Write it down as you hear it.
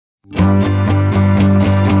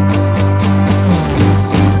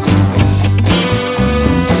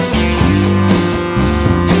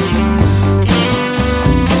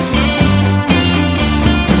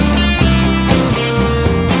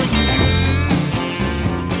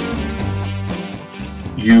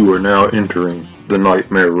You are now entering the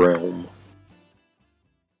Nitemair Realm.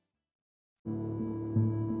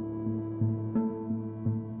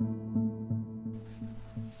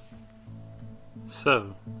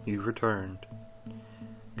 So, you've returned.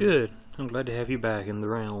 Good. I'm glad to have you back in the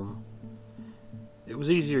realm. It was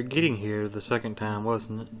easier getting here the second time,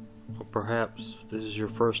 wasn't it? Or perhaps this is your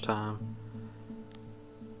first time.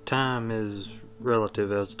 Time is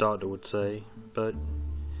relative, as the doctor would say, but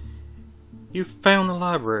you found the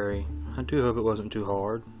library. I do hope it wasn't too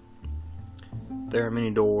hard. There are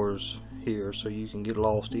many doors here, so you can get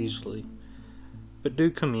lost easily. But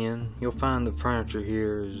do come in. You'll find the furniture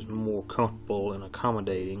here is more comfortable and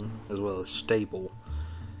accommodating, as well as stable,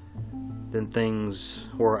 than things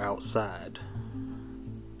were outside.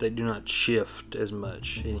 They do not shift as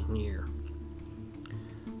much in here.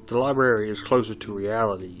 The library is closer to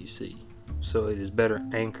reality, you see, so it is better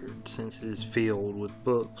anchored since it is filled with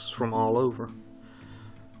books from all over,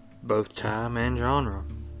 both time and genre.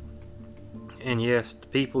 And yes, the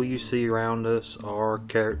people you see around us are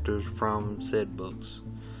characters from said books.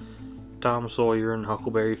 Tom Sawyer and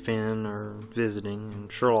Huckleberry Finn are visiting,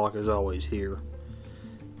 and Sherlock is always here.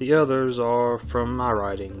 The others are from my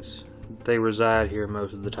writings. They reside here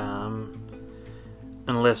most of the time,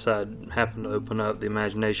 unless I happen to open up the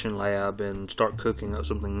imagination lab and start cooking up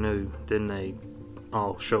something new. Then they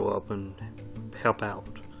all show up and help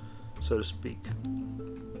out, so to speak.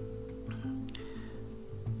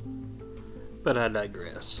 But I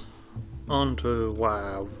digress. On to why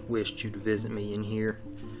I wished you to visit me in here.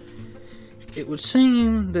 It would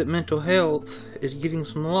seem that mental health is getting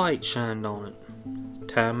some light shined on it.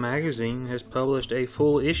 Time magazine has published a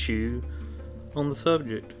full issue on the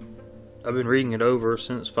subject. I've been reading it over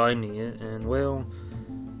since finding it, and well,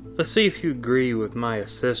 let's see if you agree with my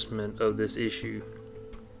assessment of this issue.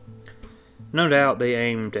 No doubt they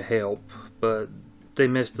aim to help, but they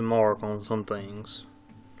missed the mark on some things.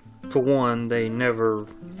 For one, they never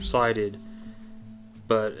cited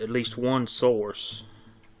but at least one source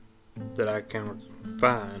that I can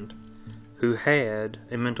find who had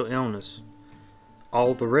a mental illness.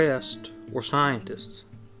 All the rest were scientists,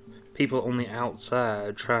 people on the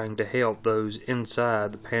outside trying to help those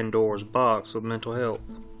inside the Pandora's box of mental health.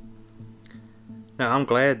 Now, I'm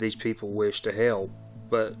glad these people wish to help,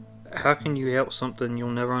 but how can you help something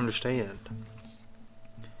you'll never understand?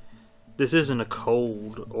 This isn't a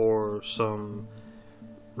cold or some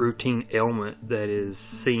routine ailment that is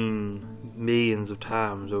seen millions of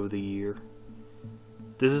times over the year.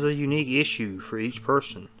 This is a unique issue for each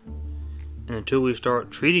person, and until we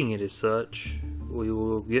start treating it as such, we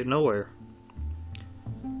will get nowhere.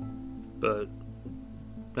 But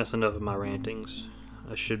that's enough of my rantings.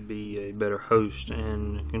 I should be a better host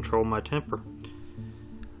and control my temper.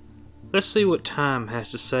 Let's see what Time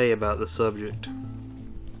has to say about the subject.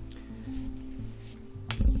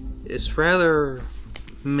 It's rather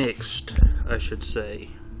mixed, I should say.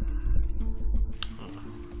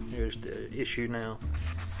 Here's the issue now.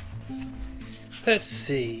 Let's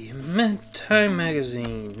see. Time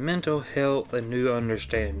Magazine, Mental Health, A New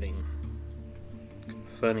Understanding.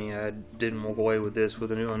 Funny, I didn't walk away with this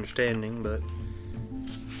with a new understanding, but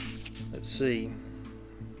let's see.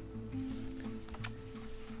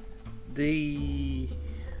 The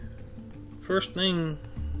first thing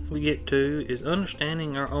we get to is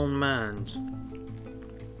understanding our own minds.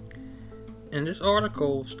 And this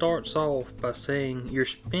article starts off by saying you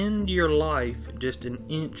spend your life just an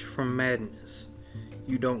inch from madness.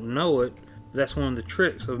 You don't know it, but that's one of the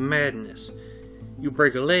tricks of madness. You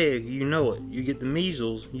break a leg, you know it. You get the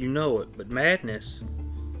measles, you know it. But madness,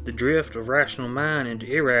 the drift of rational mind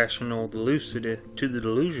into irrational, the lucid to the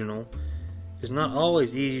delusional, is not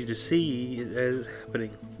always easy to see as it's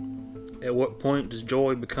happening. At what point does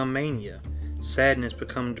joy become mania? Sadness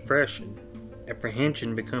become depression?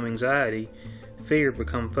 Apprehension become anxiety? Fear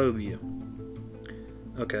become phobia?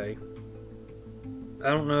 Okay. I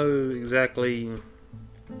don't know exactly...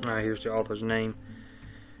 here's the author's name.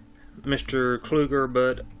 Mr. Kluger,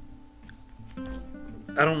 but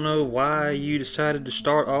I don't know why you decided to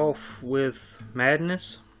start off with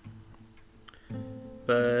madness.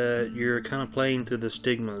 But you're kind of playing to the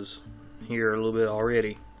stigmas here a little bit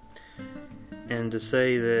already. And to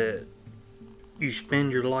say that you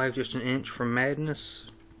spend your life just an inch from madness,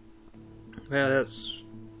 well, that's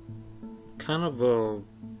kind of a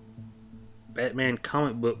Batman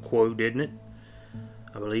comic book quote, isn't it?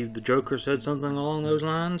 I believe the Joker said something along those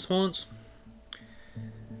lines once.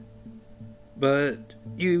 But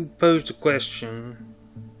you posed a question: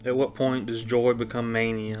 at what point does joy become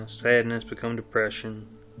mania, sadness become depression,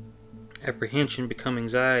 apprehension become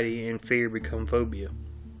anxiety, and fear become phobia?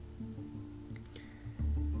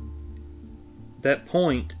 that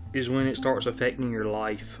point is when it starts affecting your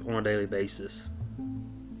life on a daily basis.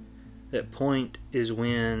 That point is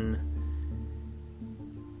when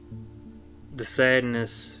the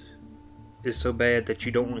sadness is so bad that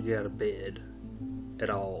you don't want to get out of bed at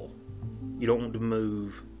all. You don't want to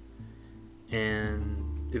move.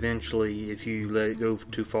 And eventually, if you let it go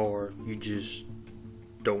too far, you just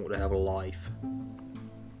don't want to have a life.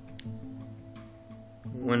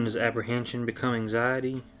 When does apprehension become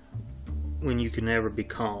anxiety? When you can never be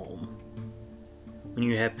calm. When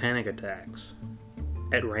you have panic attacks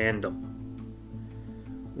at random.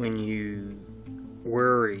 When you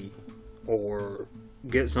worry or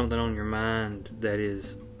get something on your mind that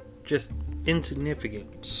is just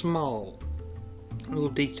insignificant, small, a little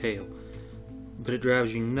detail, but it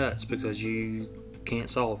drives you nuts because you can't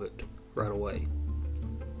solve it right away.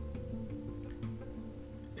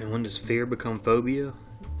 And when does fear become phobia?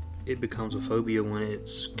 It becomes a phobia when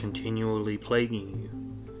it's continually plaguing you.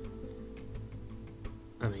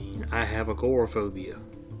 I mean, I have agoraphobia.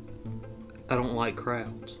 I don't like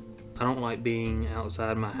crowds. I don't like being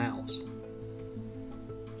outside my house.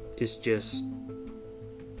 It's the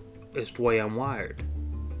way I'm wired.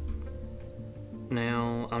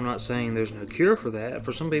 Now, I'm not saying there's no cure for that.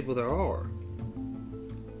 For some people there are.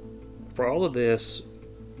 For all of this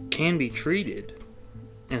can be treated.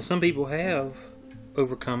 And some people have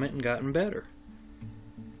overcome it and gotten better.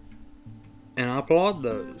 And I applaud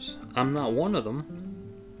those. I'm not one of them.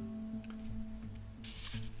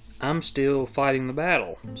 I'm still fighting the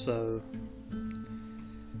battle. So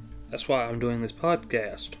that's why I'm doing this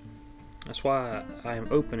podcast. That's why I am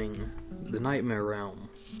opening the Nitemair Realm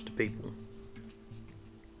to people.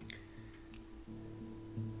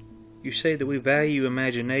 You say that we value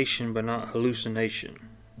imagination but not hallucination.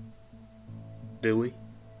 Do we?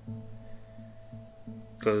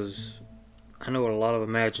 Because I know a lot of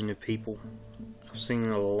imaginative people. I've seen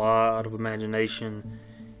a lot of imagination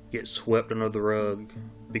get swept under the rug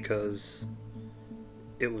because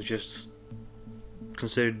it was just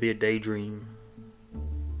considered to be a daydream.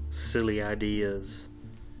 Silly ideas.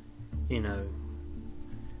 You know,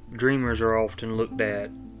 dreamers are often looked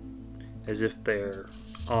at as if they're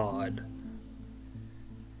odd.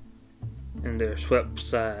 And they're swept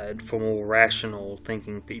aside for more rational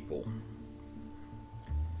thinking people.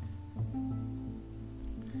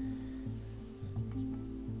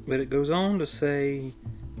 But it goes on to say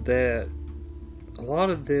that a lot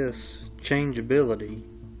of this changeability,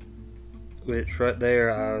 which right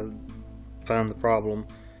there I find the problem,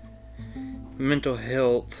 mental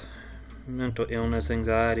health, mental illness,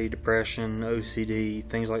 anxiety, depression, OCD,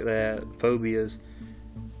 things like that, phobias,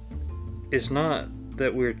 it's not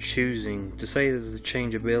that we're choosing. To say that the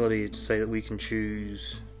changeability is to say that we can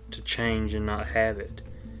choose to change and not have it.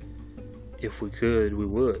 If we could, we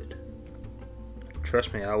would.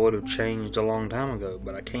 Trust me, I would have changed a long time ago,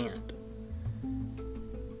 but I can't.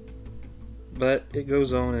 But it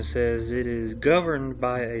goes on and says it is governed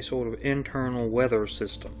by a sort of internal weather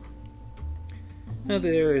system. Now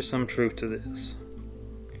there is some truth to this.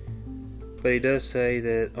 But he does say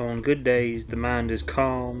that on good days the mind is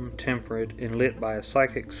calm, temperate, and lit by a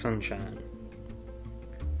psychic sunshine.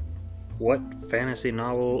 What fantasy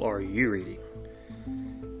novel are you reading?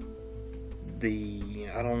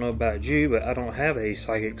 I don't know about you, but I don't have a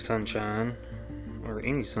psychic sunshine, or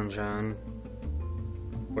any sunshine,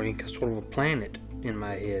 or any sort of a planet in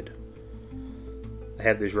my head. I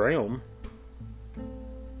have this realm,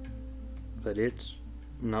 but it's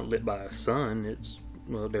not lit by a sun.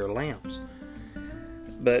 There are lamps.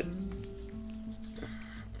 But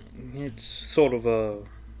it's sort of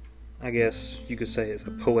I guess you could say it's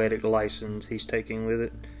a poetic license he's taking with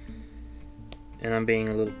it. And I'm being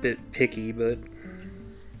a little bit picky, but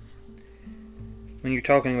when you're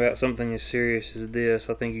talking about something as serious as this,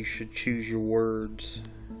 I think you should choose your words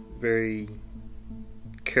very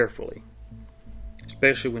carefully,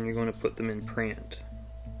 especially when you're going to put them in print.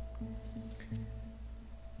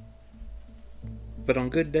 But on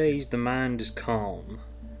good days, the mind is calm.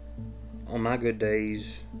 On my good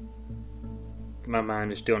days, my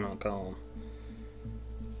mind is still not calm.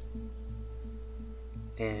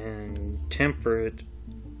 And temperate,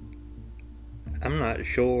 I'm not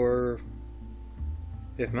sure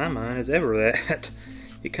if my mind is ever that.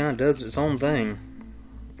 It kind of does its own thing.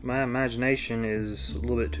 My imagination is a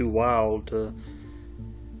little bit too wild to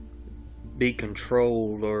be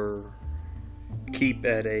controlled or keep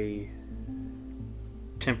at a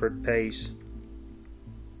tempered pace.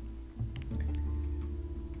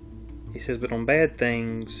 He says, but on bad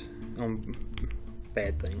days,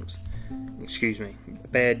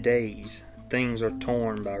 things are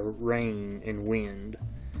torn by rain and wind.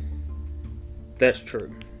 That's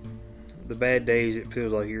true. The bad days, it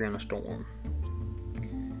feels like you're in a storm.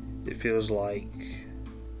 It feels like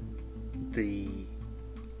the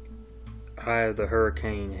eye of the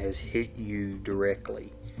hurricane has hit you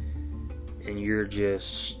directly and you're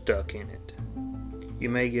just stuck in it. You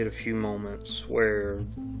may get a few moments where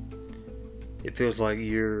it feels like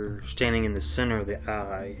you're standing in the center of the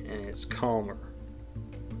eye and it's calmer,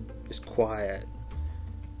 it's quiet,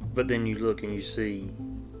 but then you look and you see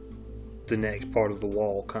the next part of the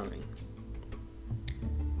wall coming.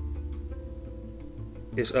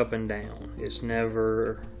 It's up and down. It's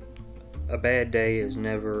never, a bad day is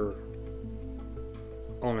never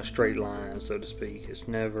on a straight line, so to speak. It's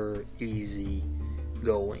never easy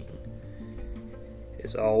going.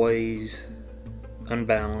 It's always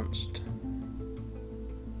unbalanced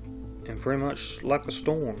and pretty much like a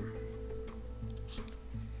storm.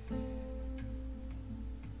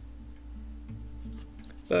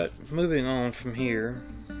 But moving on from here,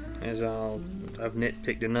 as I've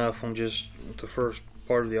nitpicked enough on just the first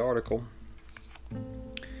part of the article,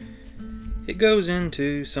 it goes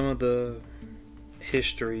into some of the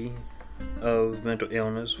history of mental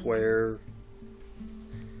illness where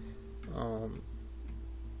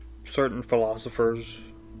certain philosophers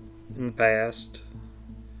in the past,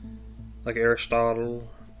 like Aristotle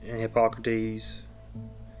and Hippocrates,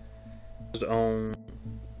 on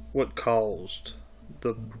what caused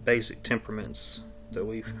the basic temperaments that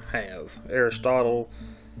we have. Aristotle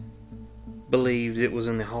believed it was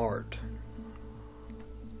in the heart.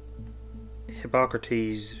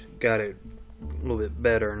 Hippocrates got it a little bit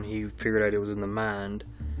better and he figured out it was in the mind,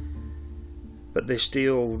 but they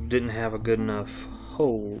still didn't have a good enough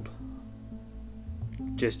hold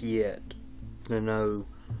just yet to know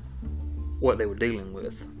what they were dealing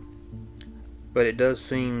with. But it does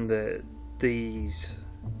seem that these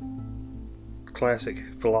classic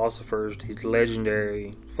philosophers, these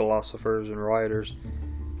legendary philosophers and writers,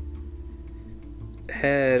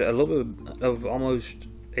 had a little bit of almost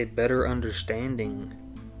a better understanding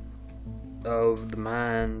of the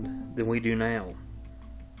mind than we do now.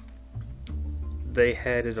 They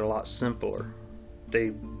had it a lot simpler.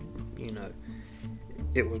 They,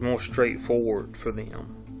 it was more straightforward for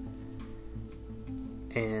them.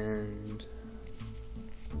 And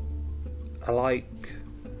I like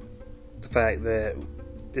the fact that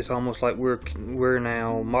it's almost like we're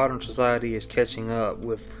now, modern society is catching up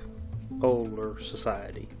with older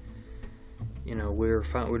society.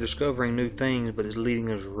 We're discovering new things, but it's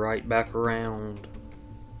leading us right back around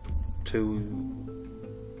to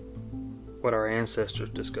what our ancestors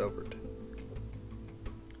discovered.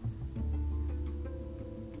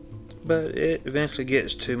 But it eventually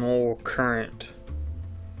gets to more current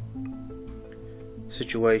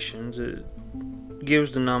situations. It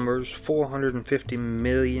gives the numbers: 450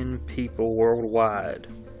 million people worldwide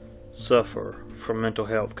suffer from mental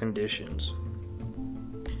health conditions.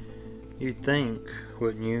 You'd think,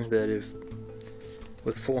 wouldn't you, that if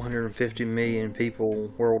with 450 million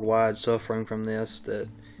people worldwide suffering from this, that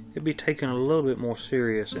it'd be taken a little bit more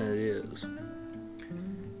serious than it is.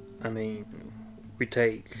 I mean, we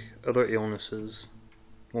take other illnesses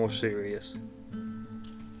more serious.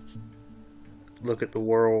 Look at the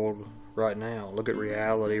world right now, look at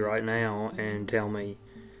reality right now, and tell me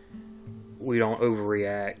we don't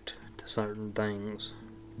overreact to certain things.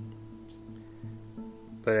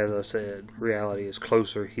 But as I said, reality is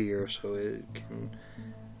closer here, so it can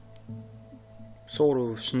sort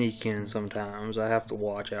of sneak in sometimes. I have to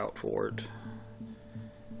watch out for it.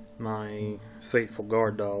 My faithful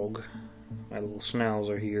guard dog, my little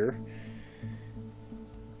schnauzer here,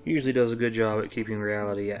 usually does a good job at keeping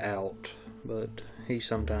reality out, but he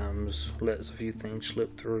sometimes lets a few things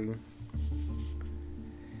slip through.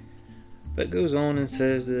 But it goes on and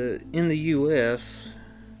says that in the U.S.,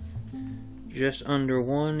 just under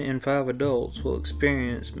 1 in 5 adults will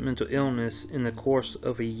experience mental illness in the course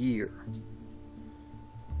of a year.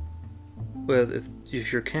 Well,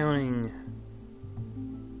 if you're counting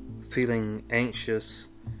feeling anxious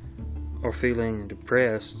or feeling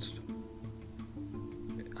depressed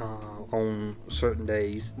on certain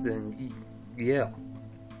days, then yeah,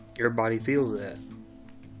 your body feels that.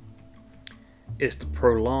 It's the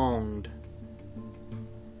prolonged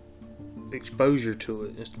exposure to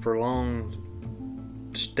it. It's the prolonged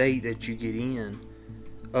state that you get in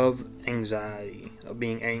of anxiety, of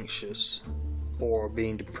being anxious or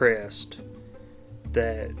being depressed,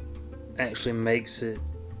 that actually makes it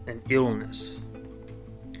an illness.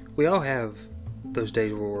 We all have those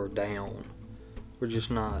days where we're down. We're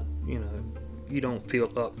just not, you don't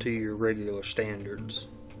feel up to your regular standards.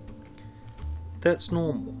 That's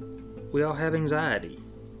normal. We all have anxiety.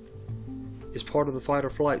 is part of the fight or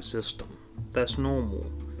flight system. That's normal.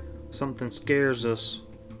 Something scares us,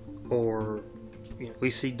 or we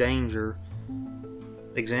see danger.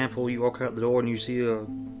 Example, you walk out the door and you see a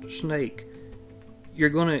snake. You're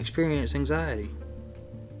going to experience anxiety.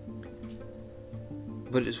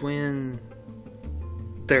 But it's when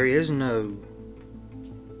there is no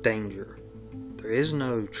danger, there is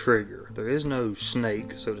no trigger, there is no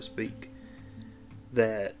snake, so to speak,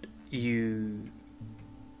 that you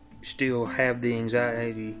still have the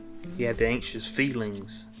anxiety, you have the anxious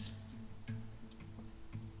feelings,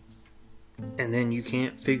 and then you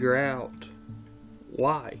can't figure out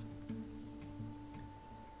why.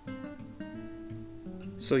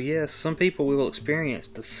 So yes, some people will experience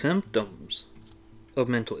the symptoms of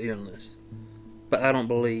mental illness, but I don't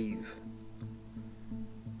believe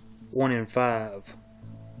 1 in 5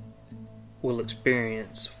 will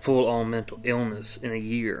experience full-on mental illness in a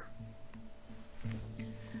year.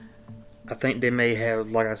 I think they may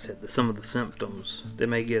have, like I said, some of the symptoms. They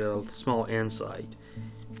may get a small insight.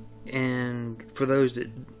 And for those that,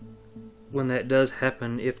 when that does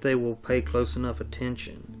happen, if they will pay close enough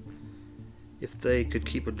attention, if they could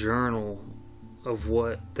keep a journal of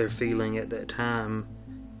what they're feeling at that time,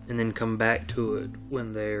 and then come back to it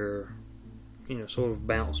when they're, sort of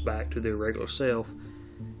bounce back to their regular self,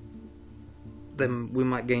 then we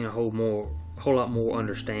might gain a whole lot more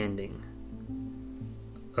understanding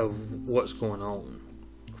of what's going on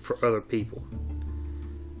for other people.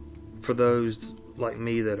 For those like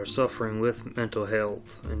me that are suffering with mental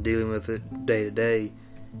health and dealing with it day to day,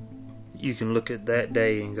 you can look at that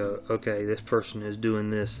day and go, okay, this person is doing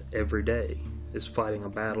this every day, is fighting a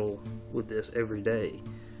battle with this every day.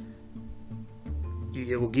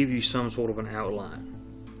 It will give you some sort of an outline,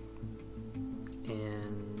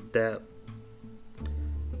 and that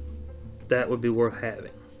would be worth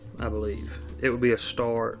having, I believe. It would be a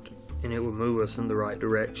start, and it would move us in the right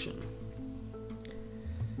direction.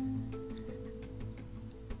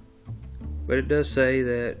 But it does say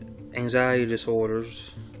that anxiety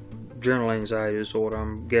disorders, general anxiety disorder,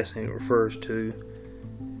 I'm guessing it refers to,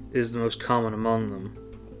 is the most common among them.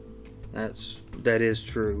 That is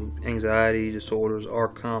true. Anxiety disorders are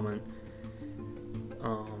common.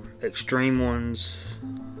 Extreme ones,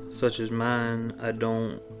 such as mine, I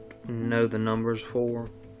don't know the numbers for,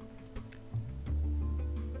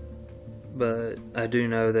 but I do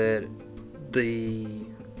know that the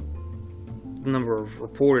number of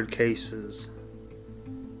reported cases,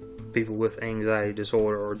 people with anxiety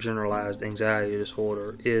disorder or generalized anxiety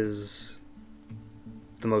disorder, is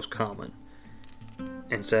the most common.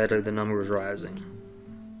 And sadly, the number is rising.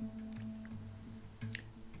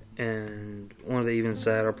 And one of the even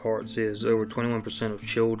sadder parts is over 21% of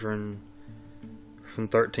children from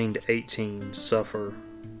 13 to 18 suffer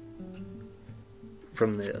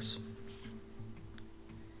from this.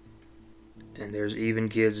 And there's even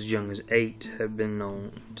kids as young as 8 have been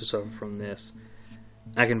known to suffer from this.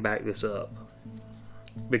 I can back this up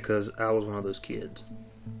because I was one of those kids.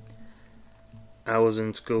 I was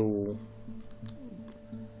in school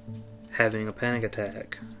having a panic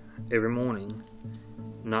attack every morning,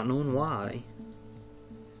 not knowing why,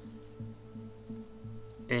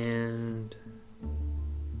 and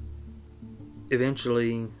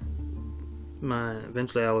eventually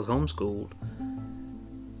I was homeschooled,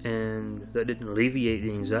 and that didn't alleviate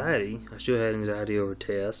the anxiety. I still had anxiety over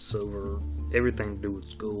tests, over everything to do with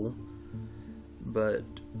school, but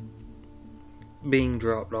being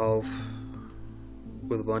dropped off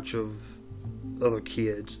with a bunch of other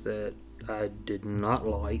kids that I did not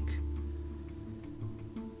like,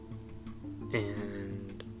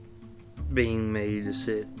 and being made to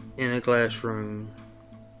sit in a classroom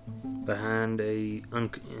behind in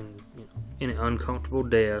an uncomfortable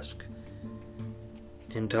desk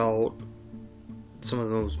and taught some of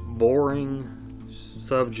the most boring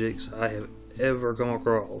subjects I have ever come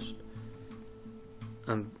across.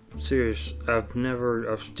 I'm serious.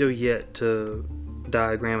 I've still yet to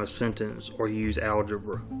diagram a sentence or use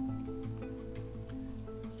algebra.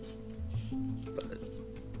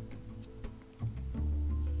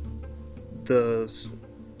 But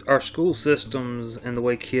our school systems and the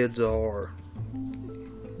way kids are,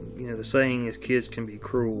 the saying is kids can be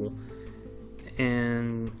cruel,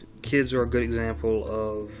 and kids are a good example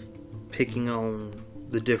of picking on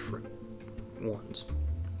the different ones.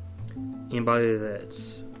 Anybody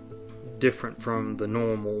that's different from the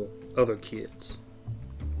normal other kids.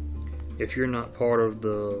 If you're not part of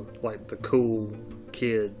the cool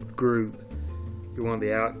kid group, you're one of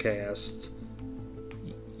the outcasts,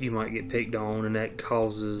 you might get picked on, and that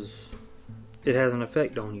has an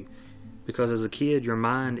effect on you, because as a kid your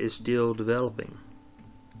mind is still developing.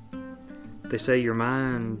 They say your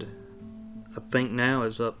mind, I think now,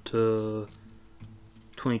 is up to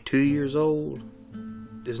 22 years old.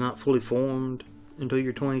 Is not fully formed until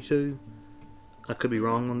you're 22. I could be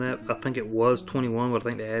wrong on that. I think it was 21, but I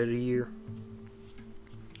think they added a year.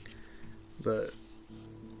 But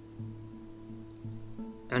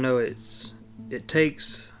I know it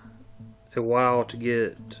takes a while to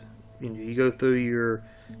get, you go through your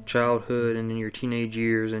childhood and then your teenage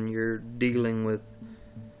years, and you're dealing with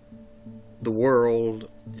the world,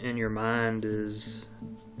 and your mind is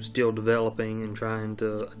still developing and trying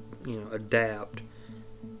to, adapt.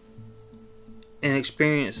 And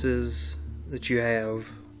experiences that you have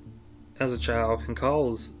as a child can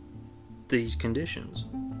cause these conditions.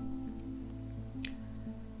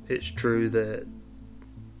 It's true that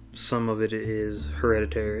some of it is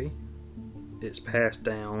hereditary. It's passed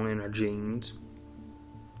down in our genes.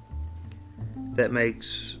 That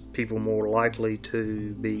makes people more likely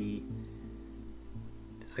to be,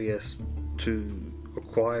 to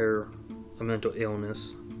acquire a mental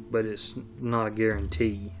illness, but it's not a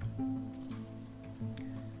guarantee.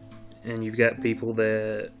 And you've got people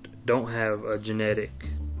that don't have a genetic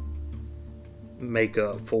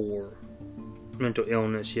makeup for mental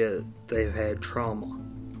illness, yet they've had trauma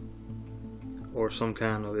or some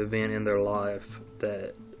kind of event in their life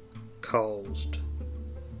that caused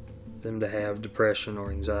them to have depression or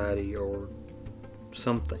anxiety or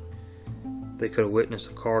something. They could have witnessed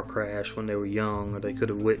a car crash when they were young, or they could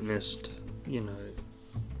have witnessed,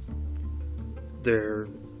 their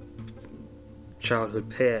childhood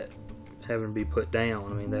pet having to be put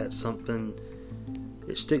down. I mean, that's something,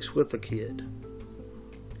 it sticks with the kid.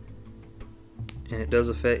 And it does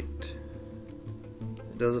affect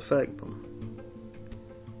them.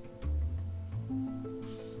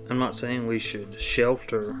 I'm not saying we should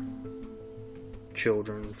shelter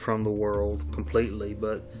children from the world completely,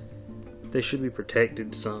 but they should be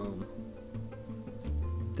protected some.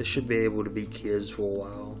 They should be able to be kids for a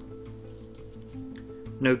while.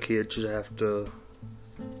 No kid should have to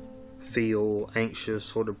feel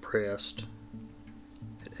anxious or depressed.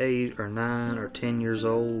 At 8 or 9 or 10 years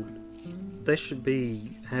old, they should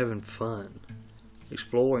be having fun,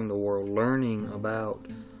 exploring the world, learning about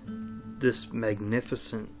this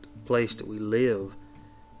magnificent place that we live,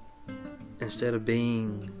 instead of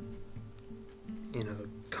being,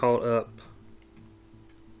 caught up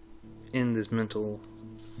in this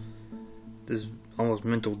almost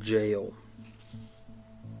mental jail.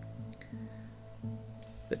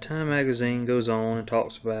 But Time magazine goes on and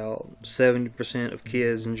talks about 70% of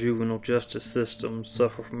kids in juvenile justice systems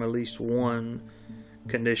suffer from at least one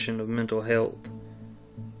condition of mental health.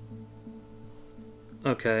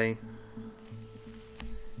 Okay,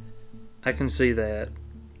 I can see that,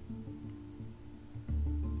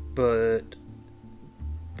 but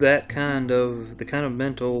the kind of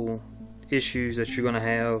mental issues that you're going to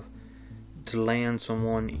have to land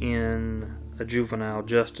someone in a juvenile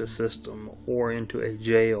justice system or into a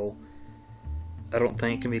jail, I don't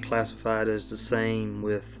think can be classified as the same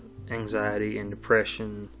with anxiety and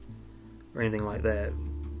depression or anything like that.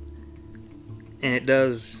 And it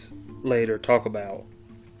does later talk about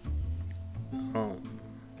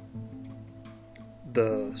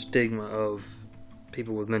the stigma of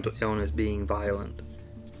people with mental illness being violent.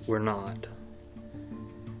 We're not.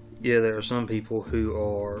 Yeah, there are some people who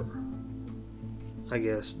are,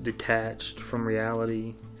 detached from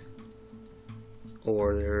reality,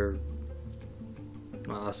 or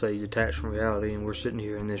I say detached from reality, and we're sitting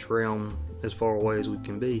here in this realm as far away as we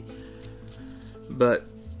can be. But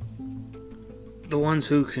the ones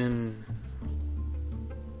who can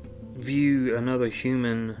view another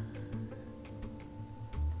human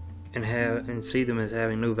and see them as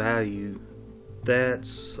having no value,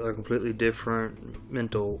 that's a completely different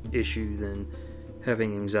mental issue than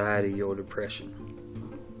having anxiety or depression.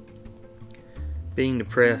 Being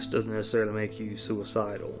depressed doesn't necessarily make you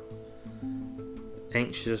suicidal.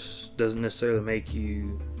 Anxious doesn't necessarily make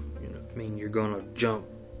you, mean you're gonna jump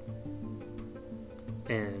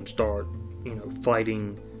and start,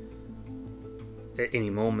 fighting at any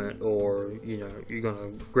moment, or you're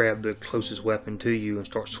gonna grab the closest weapon to you and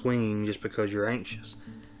start swinging just because you're anxious.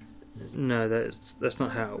 No, that's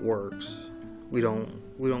not how it works. We don't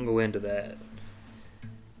go into that.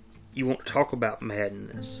 You want to talk about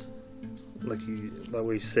madness, like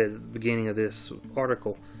we said at the beginning of this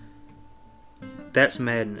article. That's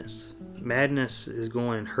madness. Madness is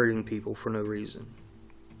going and hurting people for no reason.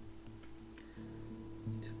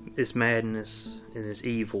 It's madness and it's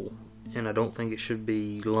evil, and I don't think it should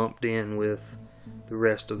be lumped in with the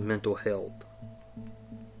rest of mental health.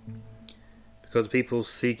 Because people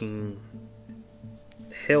seeking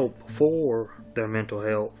help for their mental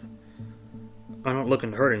health are not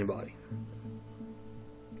looking to hurt anybody.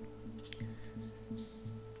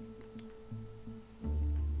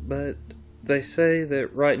 But they say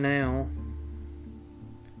that right now,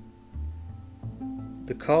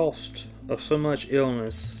 the cost of so much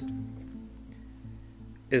illness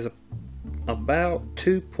is about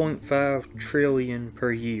 2.5 trillion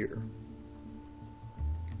per year.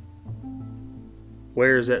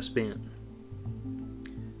 Where is that spent?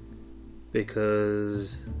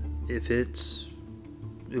 Because if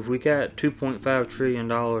we got $2.5 trillion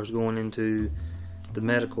going into the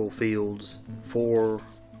medical fields to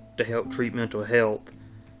help treat mental health,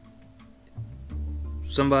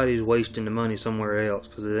 somebody's wasting the money somewhere else,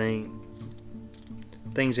 because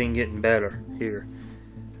things ain't getting better here.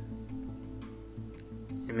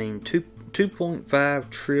 I mean, $2.5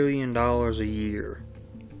 trillion a year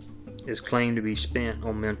is claimed to be spent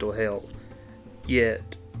on mental health,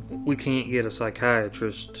 yet we can't get a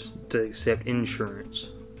psychiatrist to accept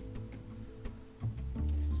insurance.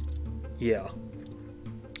 Yeah,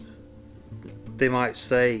 they might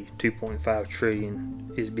say 2.5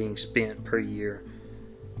 trillion is being spent per year,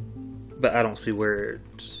 but I don't see where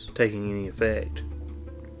it's taking any effect.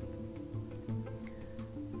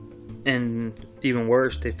 And even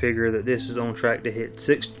worse, they figure that this is on track to hit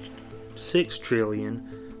 6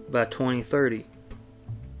 trillion by 2030.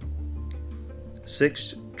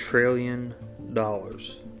 $6 trillion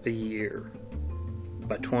a year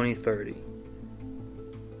by 2030.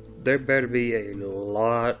 There better be a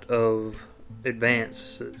lot of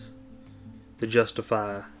advances to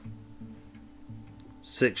justify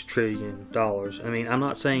 $6 trillion. I mean, I'm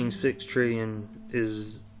not saying 6 trillion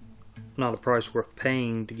is not a price worth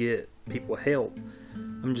paying to get people help.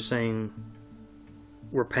 I'm just saying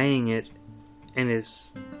we're paying it, and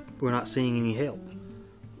we're not seeing any help.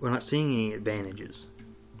 We're not seeing any advantages.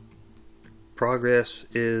 Progress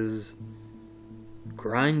is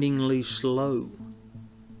grindingly slow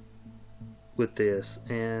with this,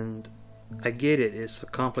 and I get it. It's a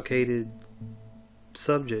complicated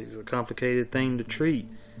subject. It's a complicated thing to treat.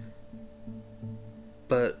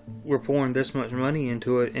 But we're pouring this much money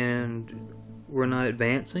into it, and we're not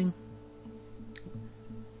advancing.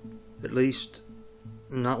 At least,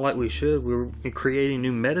 not like we should. We're creating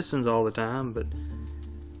new medicines all the time, but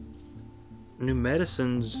new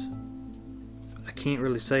medicines, I can't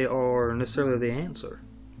really say are necessarily the answer.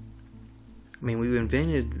 I mean, we've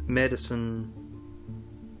invented medicine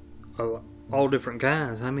of all different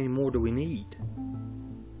kinds. How many more do we need?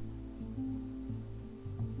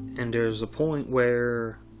 And there's a point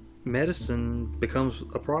where medicine becomes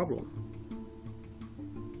a problem.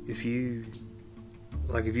 If you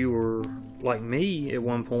were like me at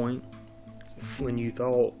one point, when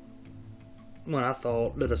I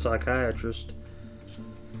thought that a psychiatrist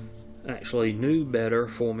actually knew better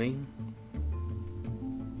for me,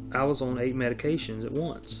 I was on 8 medications at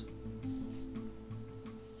once.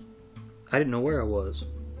 I didn't know where I was.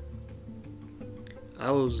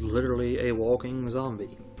 I was literally a walking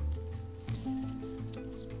zombie.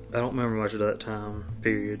 I don't remember much of that time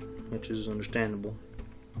period, which is understandable.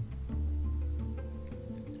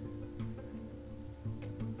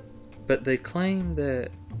 But they claim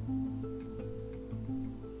that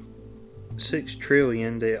 6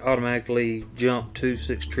 trillion, they automatically jump to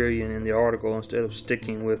 6 trillion in the article instead of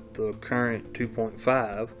sticking with the current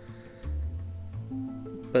 2.5.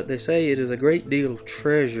 But they say it is a great deal of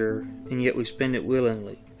treasure, and yet we spend it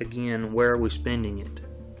willingly. Again, where are we spending it?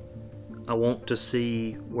 I want to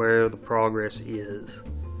see where the progress is.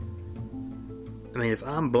 I mean, if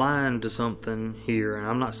I'm blind to something here and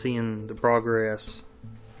I'm not seeing the progress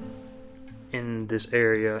in this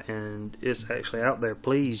area and it's actually out there,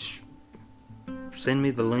 please send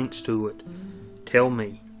me the links to it. Tell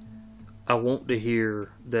me. I want to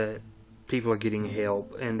hear that people are getting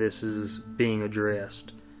help and this is being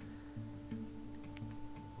addressed.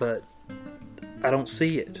 But I don't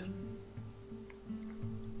see it.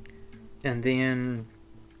 And then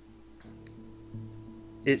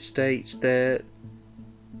it states that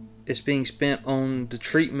it's being spent on the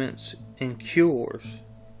treatments and cures,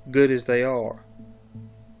 good as they are.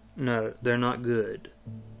 No, they're not good.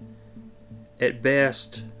 At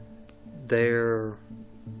best, they're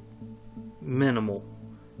minimal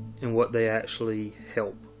in what they actually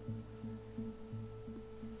help.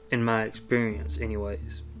 In my experience,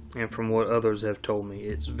 anyways. And from what others have told me,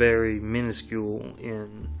 it's very minuscule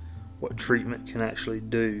in what treatment can actually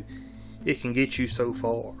do. It can get you so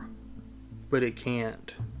far, but it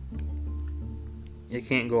can't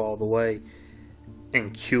go all the way.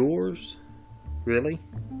 And cures? Really?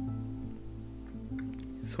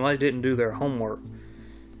 Somebody didn't do their homework.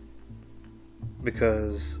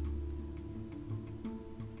 because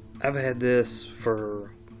I've had this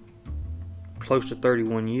for close to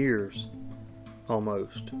 31 years,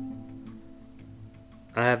 almost.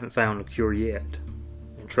 I haven't found a cure yet,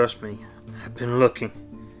 and trust me, I've been looking.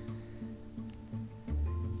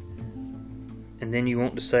 And then you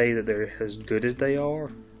want to say that they're as good as they are?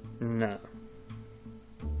 No.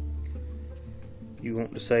 You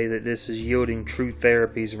want to say that this is yielding true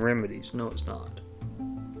therapies and remedies? No, it's not.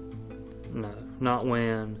 No, not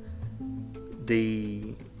when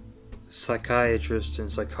the psychiatrists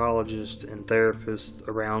and psychologists and therapists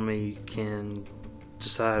around me can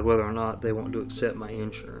decide whether or not they want to accept my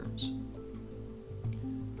insurance.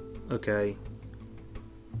 Okay.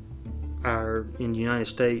 In the United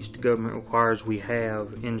States, the government requires we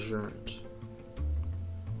have insurance.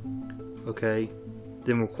 Okay.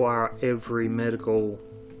 Then require every medical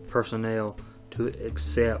personnel to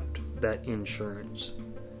accept that insurance.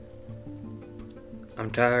 I'm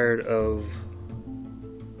tired of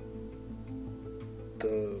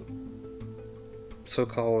the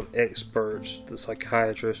so-called experts, the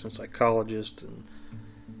psychiatrists and psychologists, and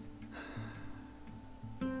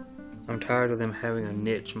I'm tired of them having a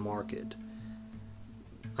niche market.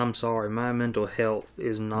 I'm sorry, my mental health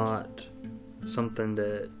is not something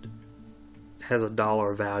that has a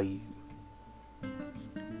dollar value.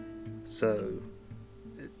 So,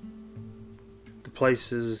 the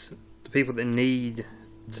people that need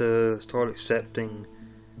to start accepting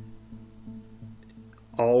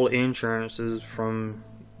all insurances from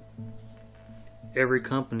every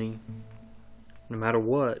company, no matter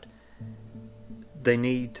what, it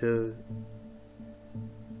needs to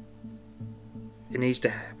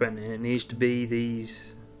happen, and it needs to be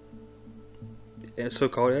these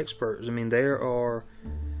so-called experts. I mean, there are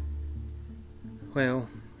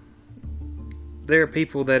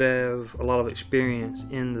people that have a lot of experience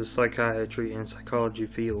in the psychiatry and psychology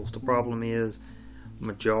fields. The problem is,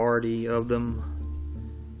 majority of them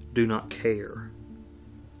do not care.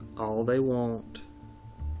 All they want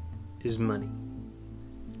is money.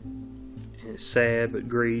 And it's sad, but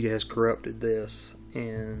greed has corrupted this.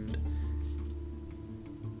 And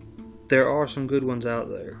there are some good ones out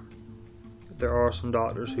there. There are some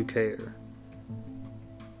doctors who care.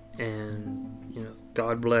 And,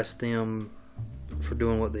 God bless them for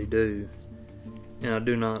doing what they do. And I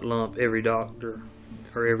do not lump every doctor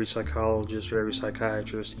or every psychologist or every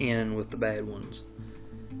psychiatrist in with the bad ones.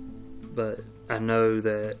 But I know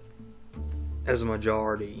that as a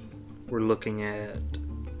majority, we're looking at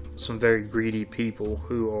some very greedy people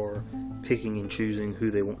who are picking and choosing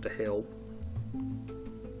who they want to help.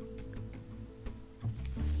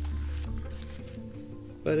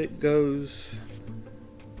 But it goes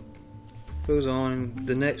on.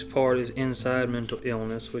 The next part is inside mental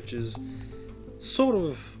illness, which is sort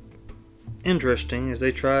of interesting as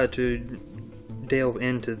they try to delve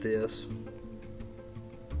into this.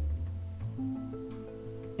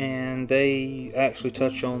 And they actually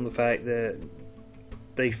touch on the fact that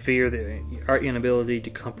they fear our inability to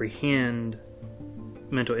comprehend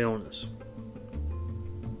mental illness.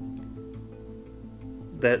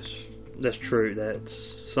 That's true.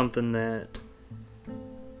 That's something that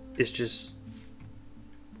it's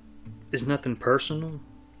nothing personal.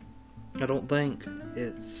 I don't think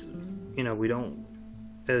it's, we don't,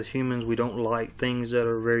 as humans, we don't like things that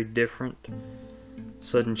are very different.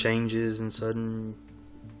 Sudden changes and sudden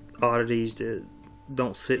oddities that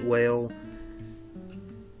don't sit well.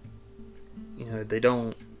 They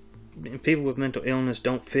don't. People with mental illness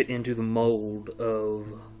don't fit into the mold of,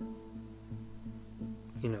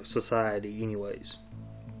 society, anyways.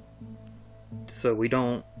 So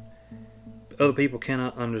other people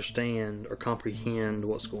cannot understand or comprehend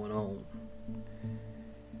what's going on.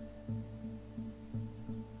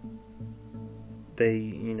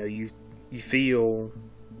 They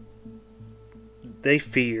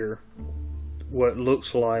fear what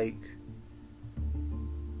looks like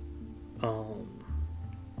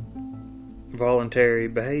voluntary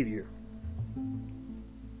behavior.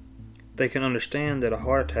 They can understand that a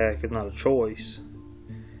heart attack is not a choice.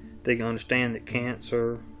 They can understand that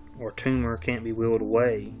cancer or tumor can't be willed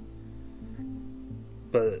away.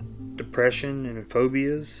 But depression and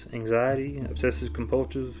phobias, anxiety, obsessive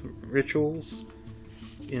compulsive rituals,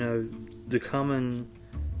 the common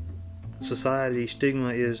society stigma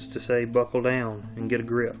is to say buckle down and get a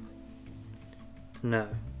grip. No,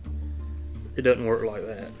 it doesn't work like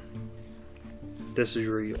that. This is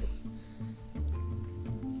real.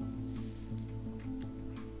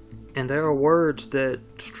 And there are words that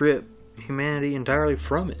strip humanity entirely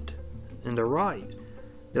from it. And they're right.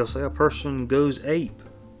 They'll say a person goes ape,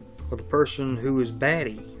 or the person who is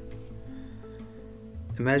batty.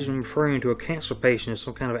 Imagine referring to a cancer patient as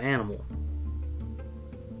some kind of animal.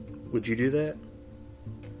 Would you do that?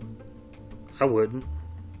 I wouldn't.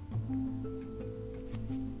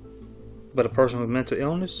 But a person with mental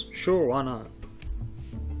illness? Sure, why not?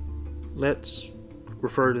 Let's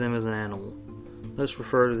refer to them as an animal. Let's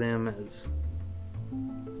refer to them as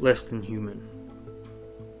less than human.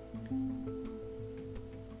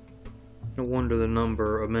 No wonder the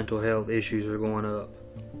number of mental health issues are going up.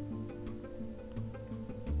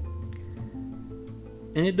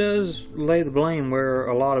 And it does lay the blame where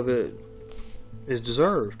a lot of it is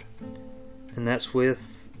deserved. And that's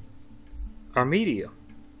with our media.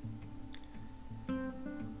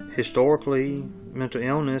 Historically, mental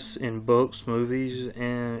illness in books, movies,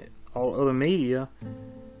 and all other media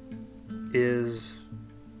is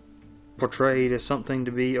portrayed as something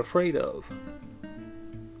to be afraid of.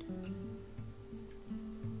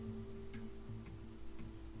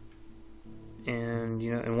 And,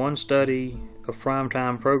 in one study of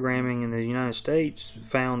primetime programming in the United States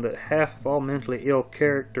found that half of all mentally ill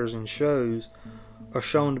characters in shows are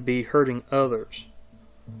shown to be hurting others.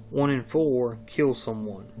 1 in 4 kill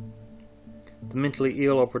someone. The mentally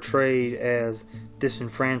ill are portrayed as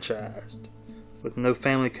disenfranchised, with no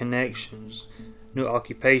family connections, no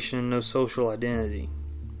occupation, no social identity.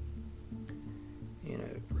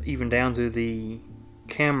 Even down to the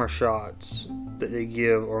camera shots that they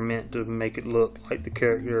give are meant to make it look like the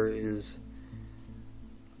character is,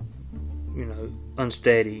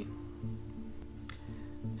 unsteady.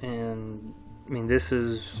 And this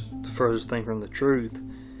is the furthest thing from the truth.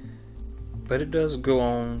 But it does go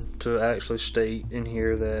on to actually state in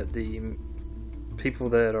here that the people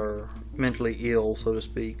that are mentally ill, so to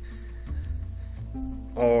speak,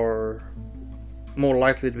 are more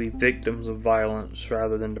likely to be victims of violence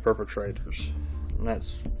rather than the perpetrators. And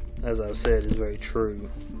that's, as I've said, is very true.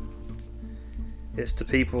 It's the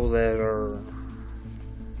people that are,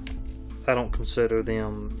 I don't consider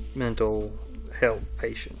them mental health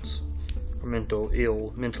patients or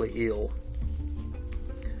mentally ill.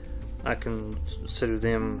 I consider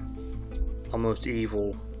them almost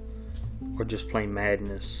evil, or just plain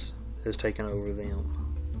madness has taken over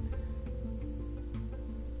them.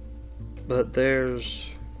 But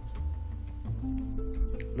there's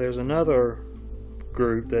another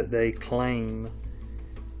group that they claim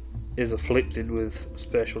is afflicted with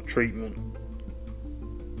special treatment,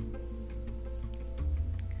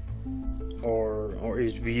 or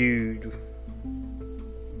is viewed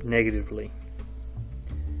negatively.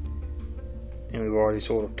 And we've already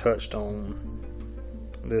sort of touched on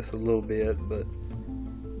this a little bit, but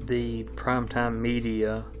the primetime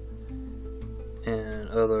media and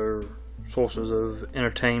other sources of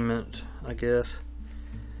entertainment, I guess,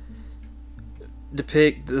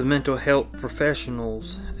 depict the mental health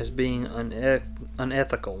professionals as being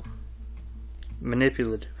unethical,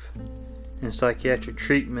 manipulative, and psychiatric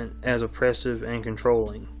treatment as oppressive and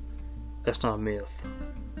controlling. That's not a myth.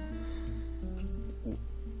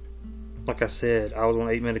 Like I said, I was on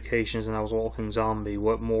 8 medications and I was a walking zombie.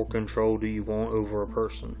 What more control do you want over a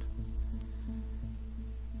person?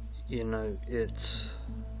 It's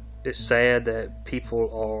sad that people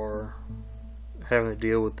are having to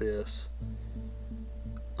deal with this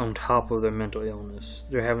on top of their mental illness.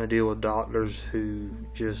 They're having to deal with doctors who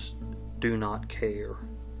just do not care.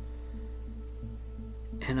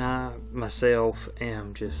 And I myself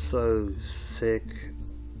am just so sick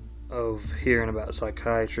of hearing about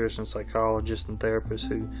psychiatrists and psychologists and therapists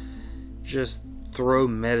who just throw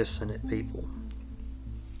medicine at people.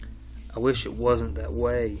 I wish it wasn't that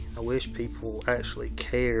way. I wish people actually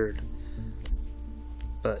cared.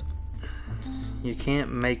 But you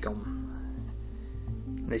can't make them.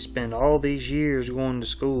 They spend all these years going to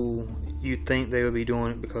school. You'd think they would be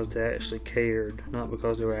doing it because they actually cared, not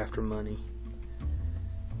because they were after money.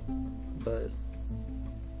 But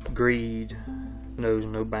greed knows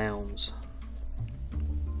no bounds.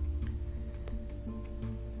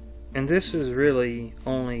 And this is really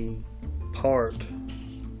only part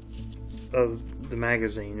of the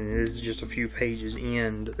magazine, and it is just a few pages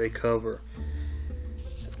in that they cover.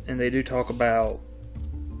 And they do talk about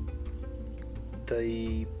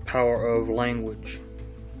the power of language,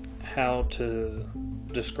 how to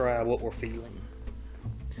describe what we're feeling.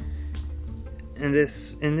 And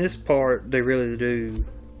in this part, they really do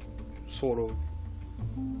sort of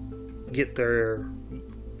get their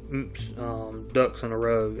ducks in a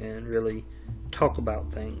row and really talk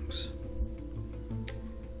about things.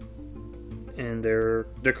 And they're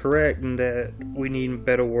correct in that we need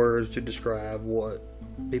better words to describe what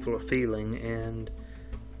people are feeling, and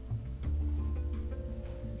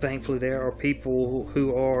thankfully there are people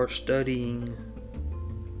who are studying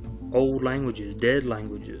old languages, dead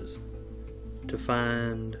languages, to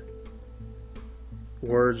find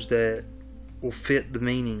words that will fit the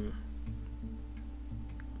meaning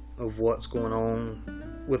of what's going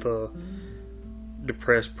on with a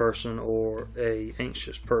depressed person or a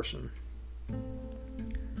anxious person.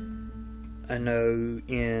 I know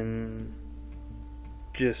in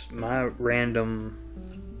just my random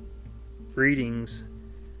readings,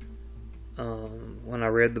 when I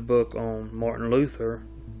read the book on Martin Luther,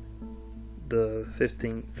 the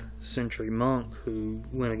 15th century monk who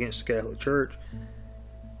went against the Catholic Church,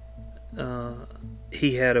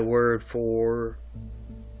 he had a word for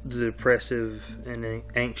the depressive and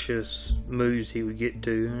anxious moods he would get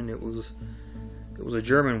to, and it was a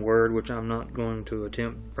German word which I'm not going to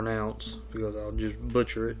attempt to pronounce because I'll just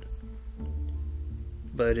butcher it.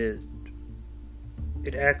 But it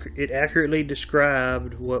accurately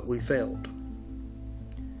described what we felt,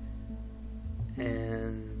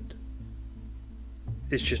 and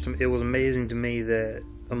it was amazing to me that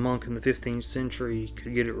a monk in the 15th century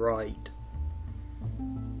could get it right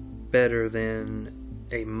better than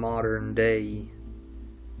a modern day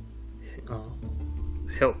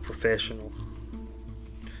health professional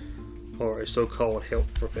or a so-called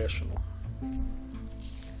health professional.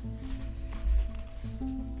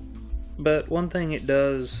 But one thing it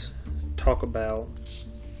does talk about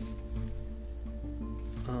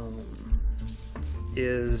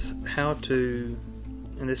is how to,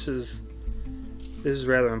 and this is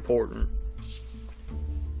rather important.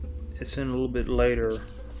 It's in a little bit later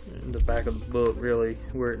in the back of the book, really,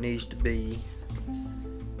 where it needs to be.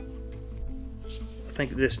 I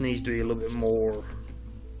think this needs to be a little bit more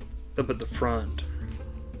up at the front.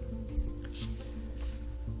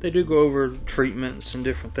 They do go over treatments and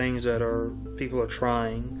different things that people are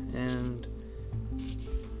trying, and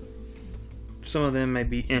some of them may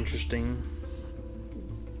be interesting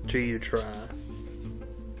to you to try.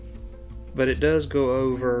 But it does go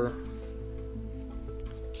over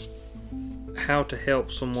how to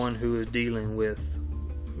help someone who is dealing with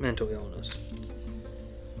mental illness,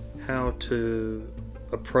 how to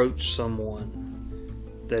approach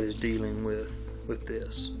someone that is dealing with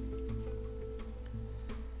this.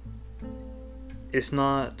 It's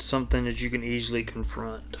not something that you can easily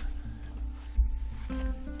confront,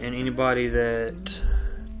 and anybody that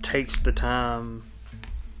takes the time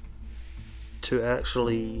to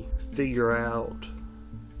actually figure out,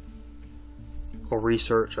 or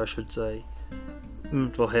research I should say,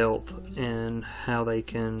 mental health and how they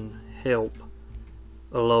can help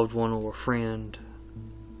a loved one or a friend,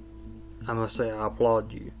 I must say I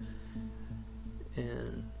applaud you.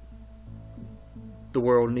 And the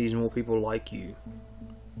world needs more people like you.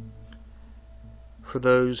 For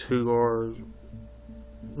those who are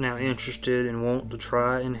now interested and want to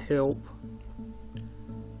try and help,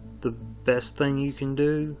 the best thing you can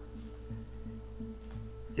do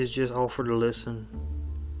is just offer to listen,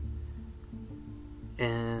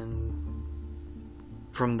 and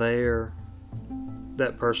from there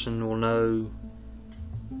that person will know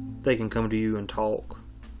they can come to you and talk.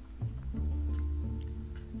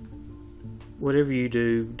 Whatever you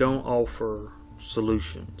do, don't offer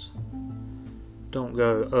solutions. Don't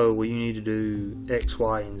go, oh, well, you need to do X,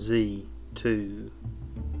 Y, and Z to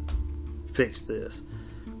fix this,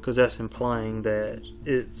 because that's implying that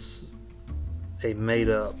it's a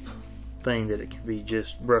made-up thing that it can be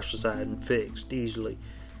just brushed aside and fixed easily.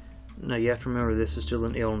 No, you have to remember this is still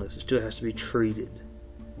an illness. It still has to be treated.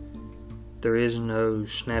 There is no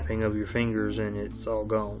snapping of your fingers and it's all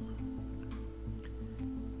gone.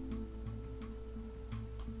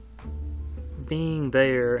 Being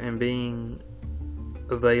there and being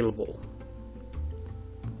available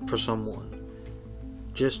for someone,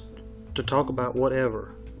 just to talk about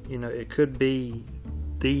whatever. You know, it could be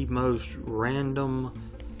the most random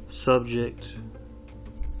subject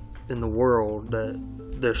in the world that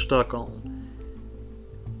they're stuck on,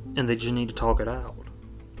 and they just need to talk it out.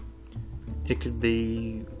 It could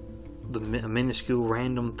be a minuscule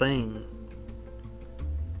random thing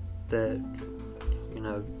that, you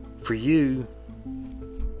know, for you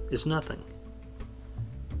is nothing.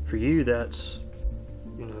 For you, that's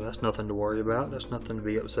nothing to worry about. That's nothing to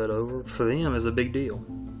be upset over. For them, it's a big deal.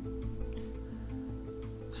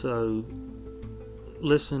 So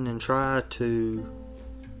listen and try to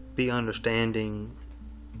be understanding,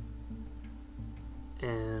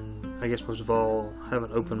 and I guess most of all, have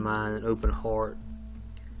an open mind and open heart,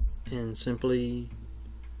 and simply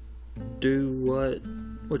do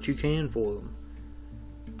what you can for them.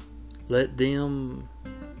 Let them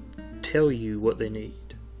tell you what they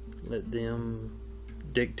need. Let them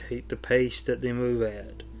dictate the pace that they move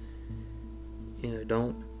at. You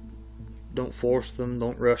know, Don't force them,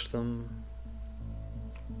 don't rush them.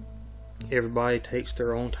 Everybody takes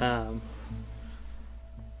their own time.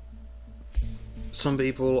 Some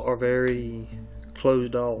people are very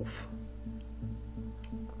closed off,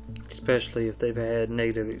 especially if they've had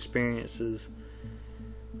negative experiences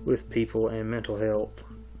with people and mental health.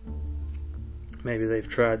 Maybe they've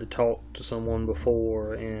tried to talk to someone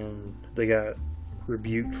before and they got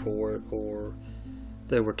rebuked for it, or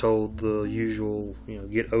they were told the usual,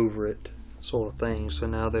 get over it sort of thing. So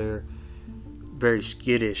now they're very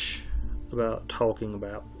skittish about talking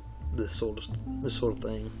about this sort of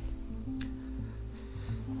thing.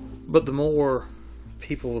 But the more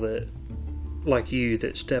people that, like you,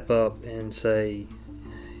 that step up and say,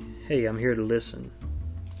 "Hey, I'm here to listen,"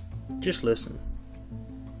 just listen,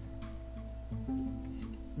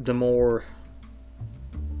 the more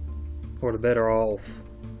or the better off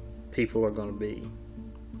people are going to be.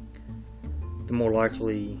 The more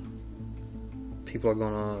likely people are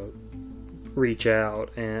going to reach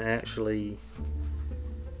out and actually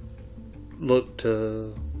look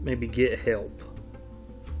to maybe get help,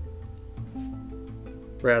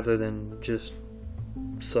 rather than just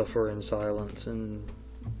suffer in silence and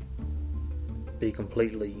be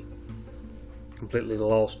completely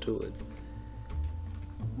lost to it.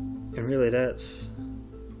 And really that's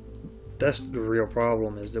the real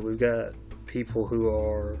problem, is that we've got people who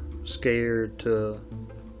are scared to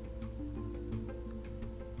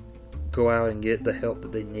go out and get the help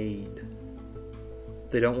that they need.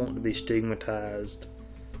 They don't want to be stigmatized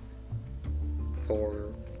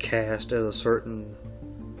or cast as a certain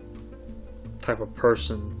type of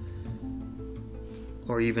person,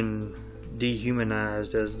 or even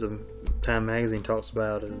dehumanized, as the Time magazine talks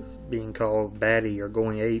about, as being called batty or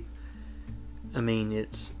going ape. I mean,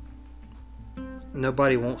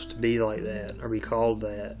 nobody wants to be like that or be called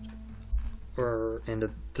that, and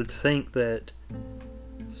to think that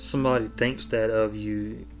somebody thinks that of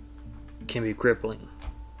you can be crippling.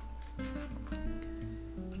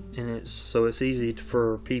 And it's easy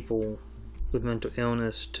for people with mental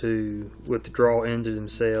illness to withdraw into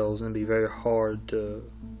themselves and be very hard to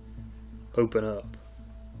open up.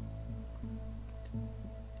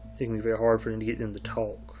 It can be very hard for them to get them to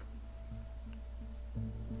talk.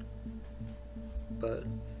 But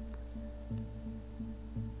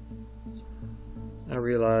I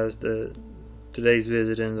realized that today's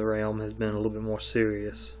visit into the realm has been a little bit more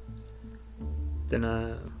serious than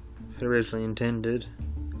I had originally intended.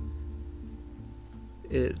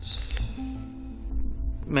 It's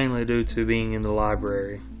mainly due to being in the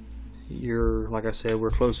library. Like I said,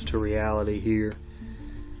 we're closer to reality here,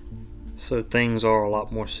 so things are a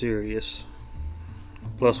lot more serious.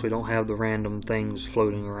 Plus, we don't have the random things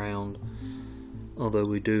floating around, although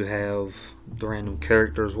we do have the random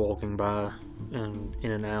characters walking by and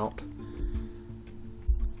in and out.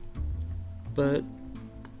 But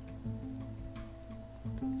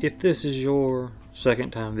if this is your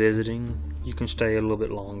second time visiting, you can stay a little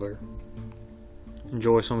bit longer.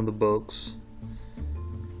 Enjoy some of the books.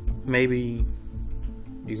 Maybe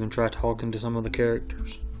you can try talking to some of the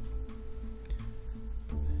characters.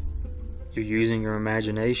 You're using your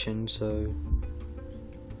imagination, so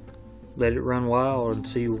let it run wild and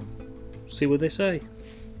see what they say.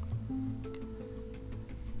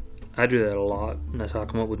 I do that a lot, and that's how I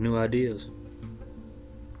come up with new ideas.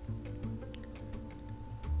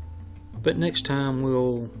 But next time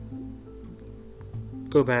we'll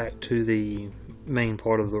go back to the main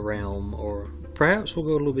part of the realm, or perhaps we'll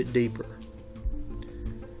go a little bit deeper.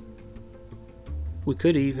 We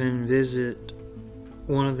could even visit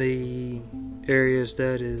one of the areas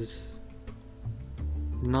that is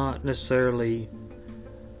not necessarily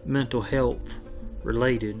mental health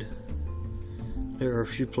related. There are a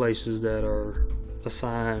few places that are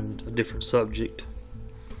assigned a different subject,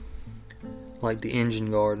 like the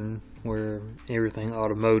engine garden, where everything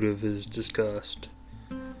automotive is discussed,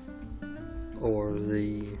 or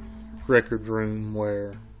the record room,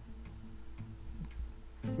 where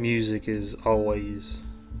music is always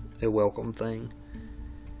a welcome thing.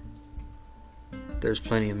 There's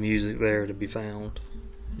plenty of music there to be found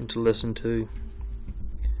and to listen to.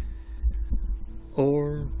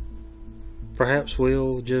 Or perhaps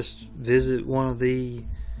we'll just visit one of the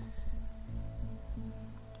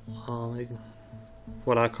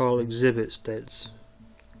what I call exhibits that's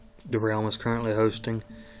the realm is currently hosting.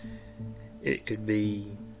 It could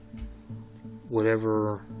be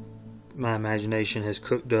whatever my imagination has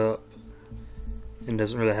cooked up and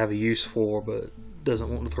doesn't really have a use for, but doesn't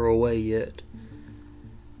want to throw away yet,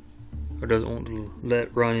 or doesn't want to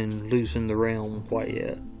let run loose in the realm quite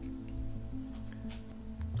yet.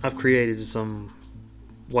 I've created some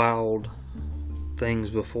wild things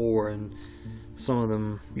before, and some of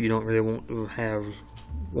them you don't really want to have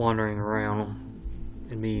wandering around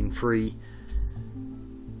and being free.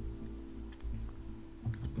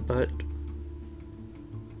 But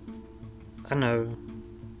I know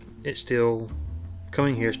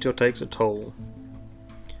coming here still takes a toll.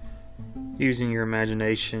 Using your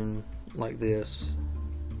imagination like this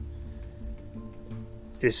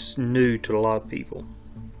is new to a lot of people.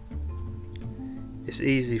 It's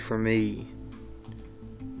easy for me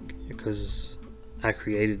because I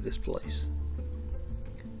created this place,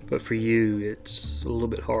 but for you it's a little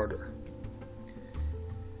bit harder.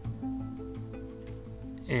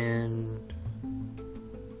 And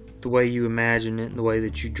the way you imagine it, and the way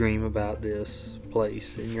that you dream about this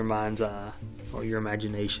place in your mind's eye, or your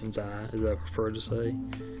imagination's eye, as I prefer to say,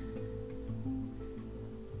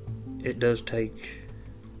 it does take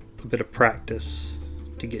a bit of practice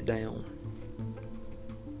to get down.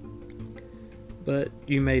 But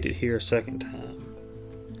you made it here a second time,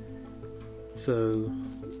 so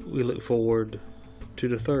we look forward to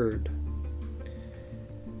the third,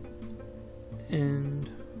 and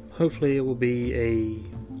hopefully it will be a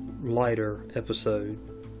lighter episode,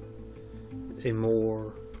 a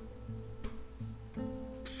more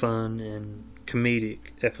fun and comedic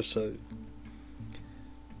episode.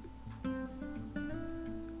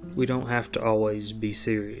 We don't have to always be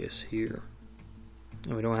serious here,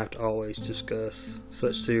 and we don't have to always discuss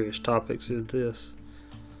such serious topics as this,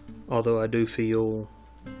 although I do feel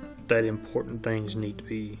that important things need to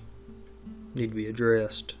be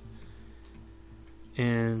addressed.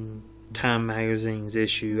 And Time Magazine's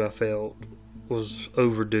issue, I felt, was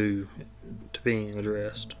overdue to being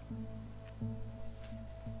addressed.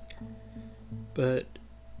 But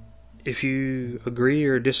if you agree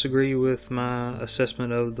or disagree with my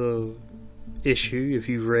assessment of the issue, if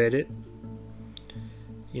you've read it,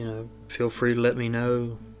 feel free to let me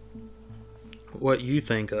know what you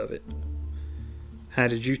think of it. How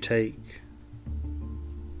did you take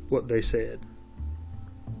what they said?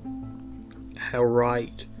 How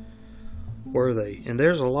right were they? And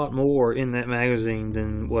there's a lot more in that magazine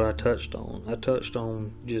than what I touched on. I touched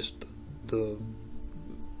on just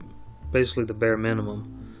basically the bare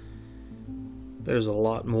minimum. There's a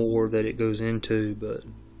lot more that it goes into, but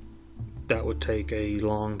that would take a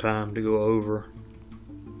long time to go over.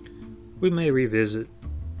 We may revisit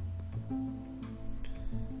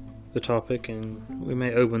the topic, and we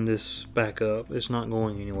may open this back up. It's not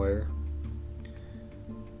going anywhere.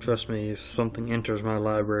 Trust me, if something enters my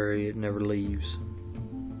library, it never leaves.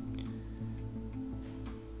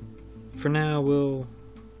 For now, we'll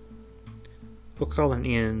call an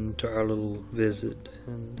end to our little visit,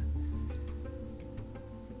 and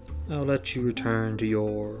I'll let you return to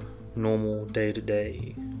your normal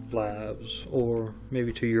day-to-day lives, or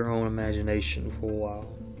maybe to your own imagination for a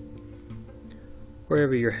while,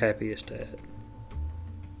 wherever you're happiest at.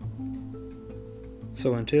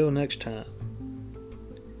 So until next time,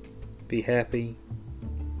 be happy,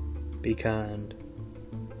 be kind,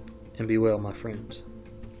 and be well, my friends.